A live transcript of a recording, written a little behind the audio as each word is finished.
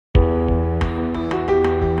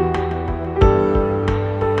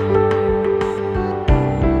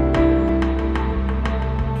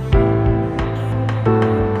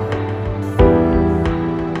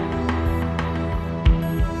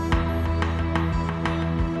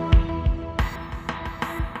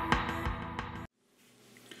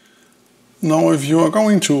Now if you are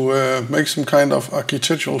going to make some kind of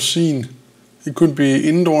architectural scene, it could be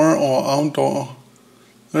indoor or outdoor,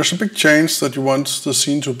 there's a big chance that you want the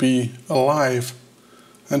scene to be alive.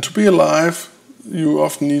 And to be alive, you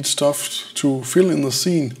often need stuff to fill in the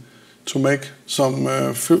scene, to make some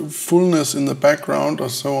fullness in the background or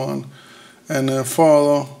so on. And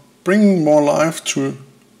for bringing more life to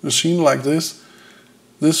a scene like this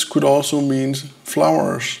could also mean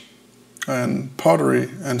flowers and pottery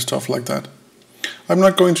and stuff like that. I'm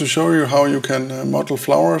not going to show you how you can model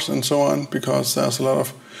flowers and so on, because there's a lot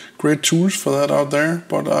of great tools for that out there,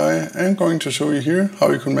 but I am going to show you here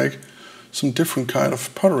how you can make some different kind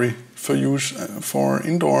of pottery for use for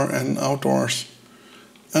indoor and outdoors.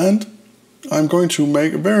 And I'm going to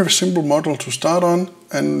make a very simple model to start on,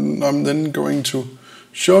 and I'm then going to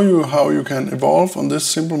show you how you can evolve on this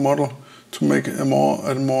simple model to make a more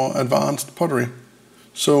advanced pottery.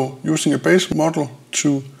 So using a base model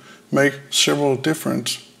to make several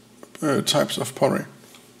different types of pottery.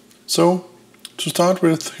 So to start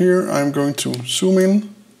with, here I'm going to zoom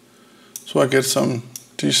in so I get some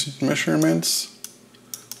decent measurements.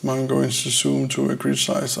 I'm going to zoom to a grid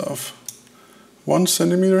size of 1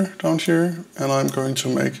 centimeter down here, and I'm going to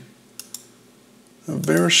make a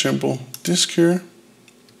very simple disc here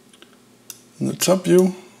in the top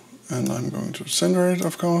view, and I'm going to center it,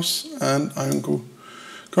 of course, and I'm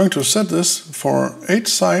going to set this for 8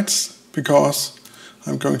 sides because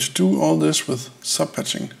I'm going to do all this with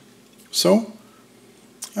subpatching. So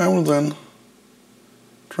I will then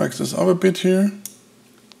drag this up a bit here.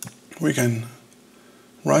 We can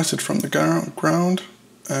rise it from the ground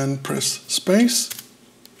and press space.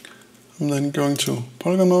 I'm then going to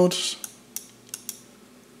polygon modes.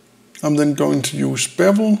 I'm then going to use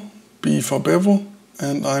bevel, B for bevel,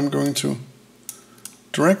 and I'm going to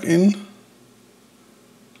drag in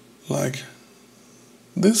like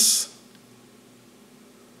this,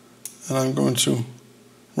 and I'm going to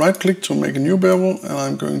right click to make a new bevel, and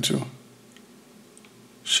I'm going to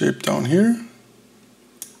shape down here,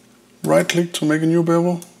 right click to make a new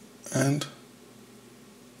bevel, and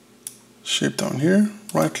shape down here,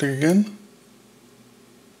 right click again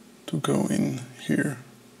to go in here.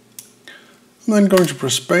 I'm then going to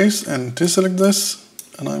press space and deselect this,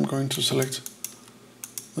 and I'm going to select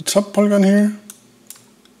the top polygon here,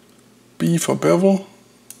 B for bevel.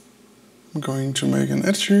 I'm going to make an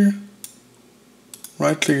edge here,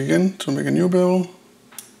 right click again to make a new bevel,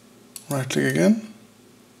 right click again,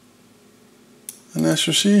 and as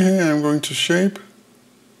you see here I'm going to shape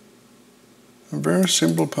a very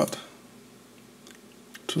simple pot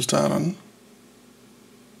to start on.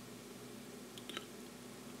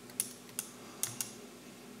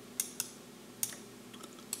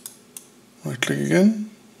 Right click again,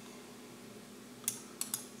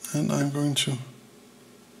 and I'm going to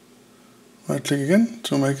right click again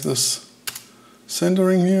to make this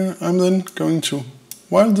centering here. I'm then going to,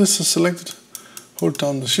 while this is selected, hold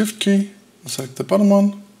down the shift key and select the bottom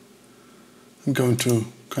one. I'm going to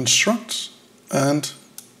construct and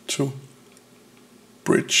to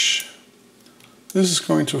bridge. This is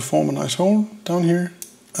going to form a nice hole down here,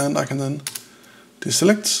 and I can then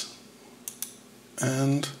deselect,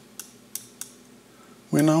 and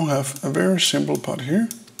we now have a very simple pot here.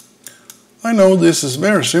 I know this is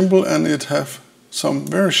very simple and it have some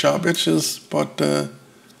very sharp edges, but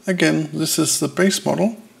again, this is the base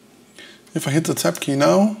model. If I hit the tab key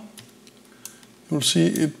now, you'll see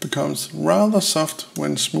it becomes rather soft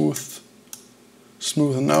when smoothened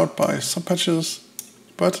out by subpatches,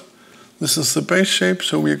 but this is the base shape,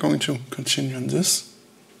 so we are going to continue on this.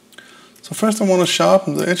 So first I want to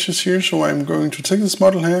sharpen the edges here, so I'm going to take this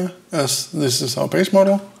model here, as this is our base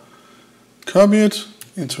model, copy it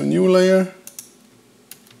into a new layer,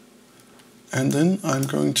 and then I'm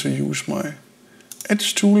going to use my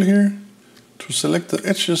edge tool here to select the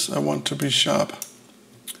edges I want to be sharp.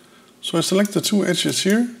 So I select the 2 edges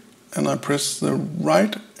here, and I press the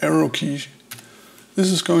right arrow key.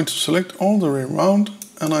 This is going to select all the way around,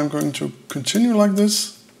 and I'm going to continue like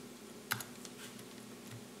this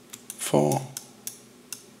for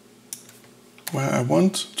where I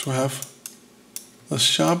want to have the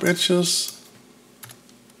sharp edges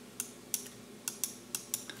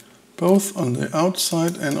both on the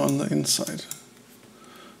outside and on the inside.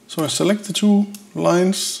 So I select the 2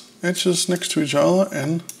 lines, edges next to each other,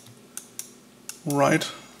 and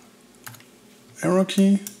right arrow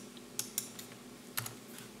key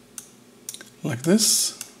like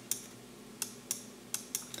this.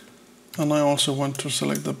 And I also want to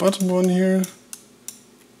select the bottom one here,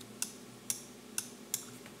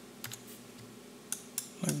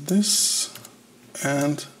 like this,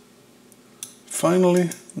 and finally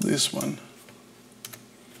this one.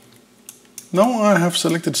 Now I have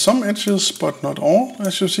selected some edges, but not all,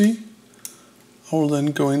 as you see. I will then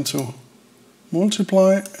go into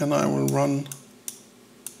multiply and I will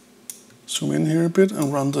zoom in here a bit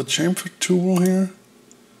and run the chamfer tool here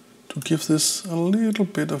to give this a little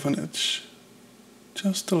bit of an edge.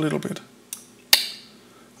 Just a little bit.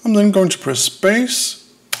 I'm then going to press space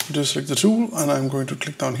to deselect the tool, and I'm going to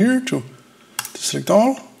click down here to deselect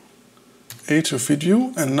all, A to fit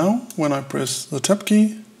view, and now when I press the tab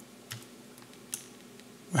key,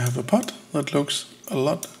 we have a pot that looks a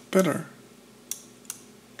lot better.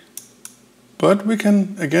 But we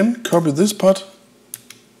can again copy this pot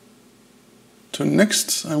to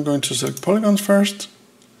next. I'm going to select polygons first,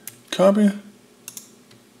 copy,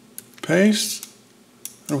 paste,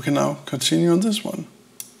 and we can now continue on this one.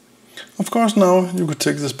 Of course, now you could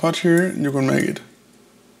take this pot here and you can make it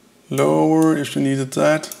lower if you needed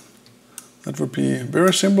that. That would be a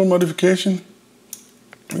very simple modification.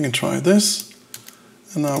 We can try this,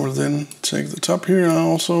 and I will then take the top here and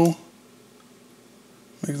also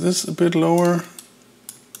make this a bit lower.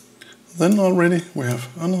 Then already we have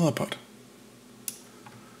another pot.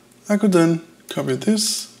 I could then copy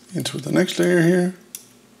this into the next layer here.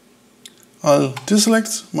 I'll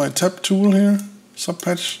deselect my tab tool here,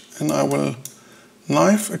 Subpatch, and I will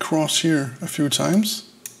knife across here a few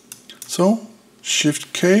times. So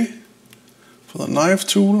Shift K for the knife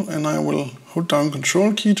tool, and I will hold down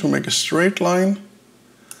Control key to make a straight line,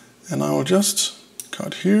 and I will just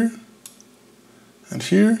cut here and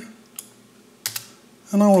here,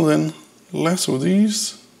 and I will then lasso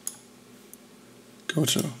these, go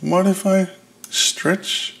to modify,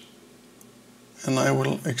 stretch, and I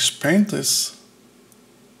will expand this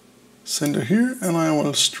center here, and I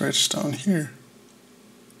will stretch down here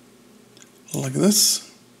like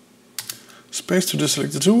this. Space to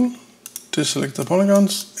deselect the tool, deselect the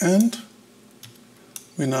polygons, and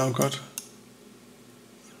we now got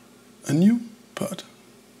a new pot.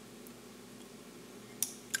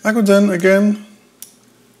 I could then again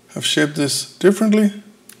have shaped this differently,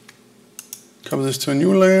 copy this to a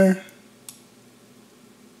new layer,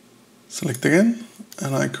 select again,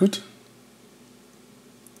 and I could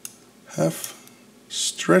have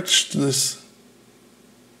stretched this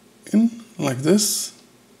in like this,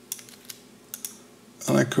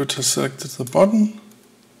 and I could have selected the bottom,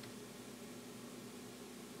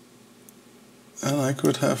 and I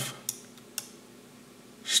could have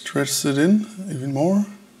stretched it in even more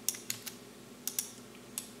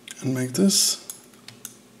and make this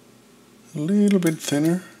a little bit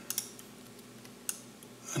thinner,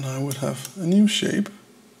 and I would have a new shape.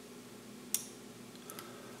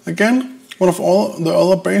 Again, one of all the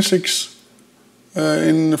other basics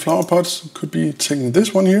in the FlowerPots could be taking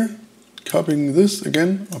this one here, copying this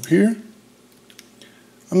again up here.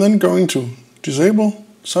 I'm then going to disable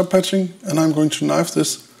subpatching, and I'm going to knife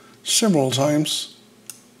this several times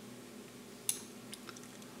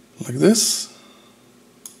like this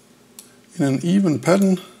in an even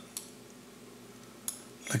pattern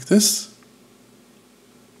like this.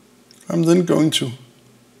 I'm then going to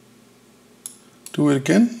do it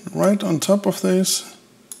again right on top of this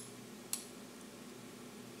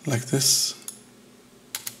like this.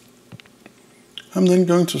 I'm then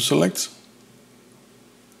going to select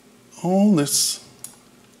all this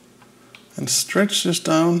and stretch this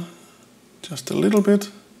down just a little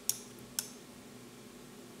bit.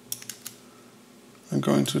 I'm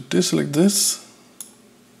going to deselect this,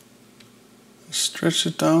 stretch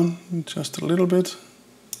it down just a little bit,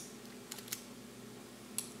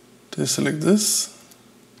 deselect this,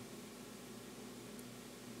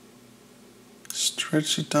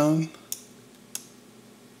 stretch it down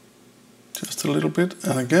just a little bit,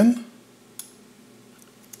 and again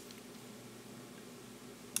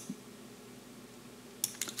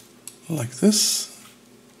like this.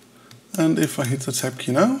 And if I hit the tab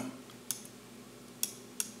key now,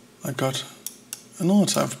 I got another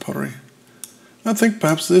type of pottery. I think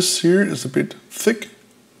perhaps this here is a bit thick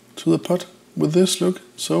to the pot with this look,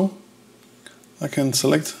 so I can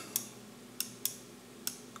select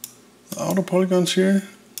the outer polygons here,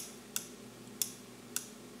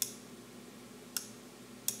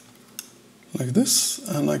 like this,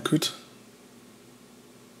 and I could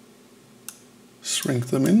shrink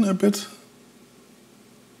them in a bit,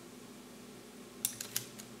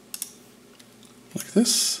 like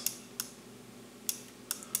this,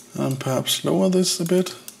 and perhaps lower this a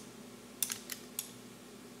bit,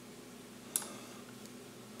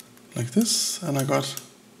 like this, and I got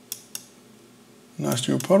a nice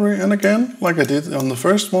new pottery. And again, like I did on the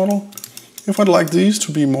first model, if I'd like these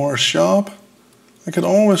to be more sharp, I could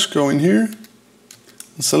always go in here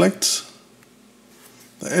and select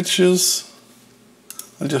the edges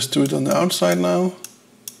I'll just do it on the outside now.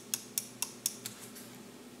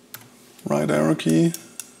 Right arrow key,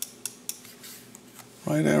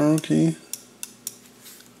 right arrow key,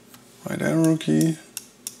 right arrow key,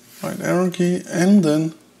 right arrow key, and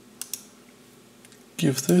then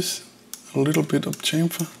give this a little bit of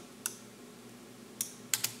chamfer.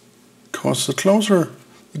 Because the closer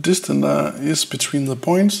the distance is between the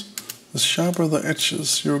points, the sharper the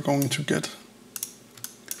edges you're going to get.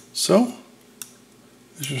 So,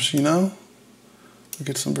 as you see now, we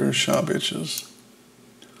get some very sharp edges.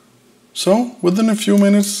 So, within a few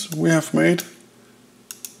minutes we have made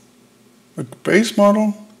a base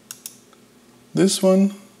model. This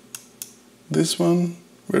one,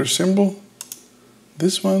 very simple.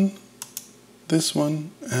 This one,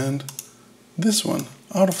 and this one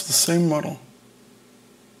out of the same model.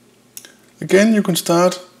 Again, you can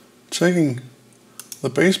start taking the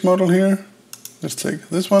base model here. Let's take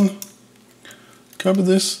this one, copy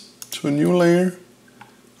this to a new layer.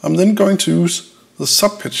 I'm then going to use the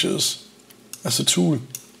subpatches as a tool.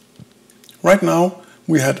 Right now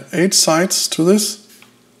we had 8 sides to this,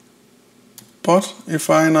 but if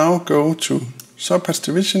I now go to subpatch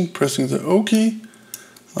division, pressing the O key,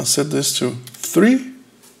 I'll set this to 3,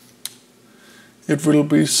 it will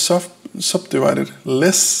be subdivided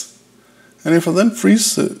less. And if I then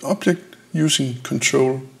freeze the object using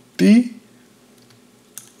Ctrl D,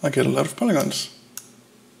 I get a lot of polygons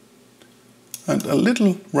and a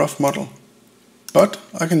little rough model. But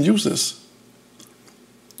I can use this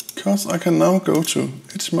because I can now go to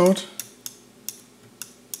edge mode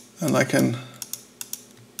and I can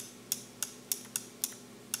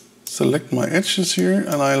select my edges here,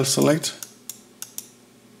 and I'll select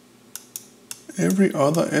every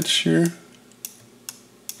other edge here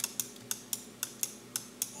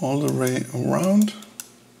all the way around.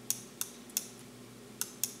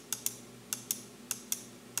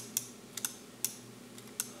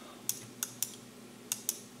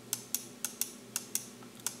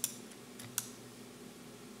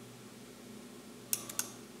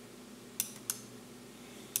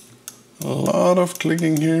 A lot of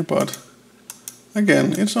clicking here, but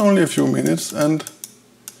again, it's only a few minutes, and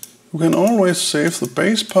you can always save the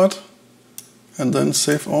base pot and then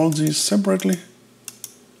save all these separately,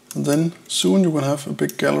 and then soon you will have a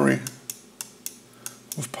big gallery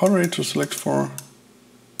of pottery to select for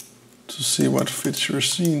to see what fits your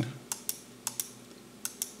scene.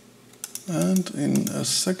 And in a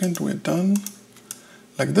second we're done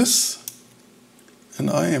like this, and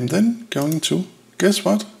I am then going to, guess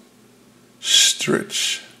what?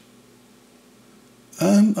 Stretch.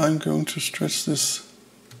 And I'm going to stretch this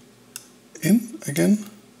in again,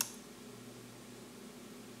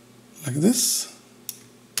 like this.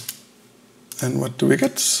 And what do we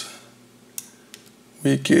get?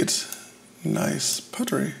 We get nice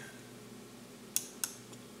pottery.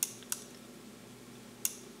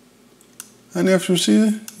 And if you see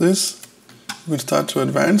this, you can start to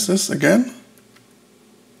advance this again.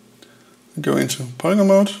 Go into polygon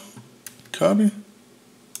mode, copy,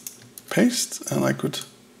 paste, and I could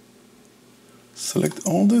select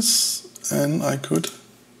all this, and I could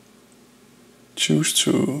choose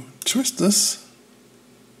to twist this.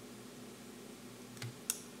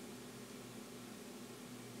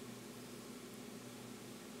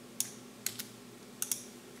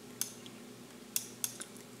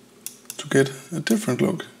 To get a different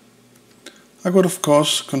look. I could of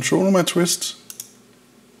course control my twist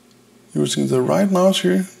using the right mouse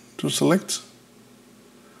here to select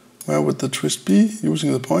where would the twist be.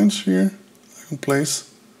 Using the points here, I can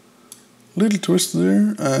place little twist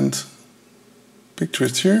there and big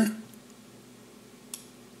twist here.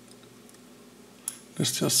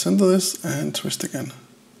 Let's just center this and twist again.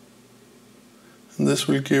 And this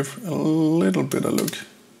will give a little bit of look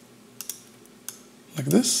like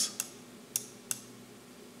this.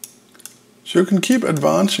 So you can keep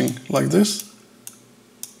advancing like this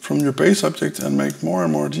from your base object and make more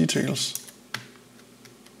and more details.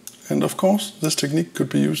 And of course, this technique could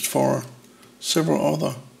be used for several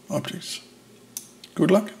other objects.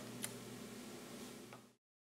 Good luck!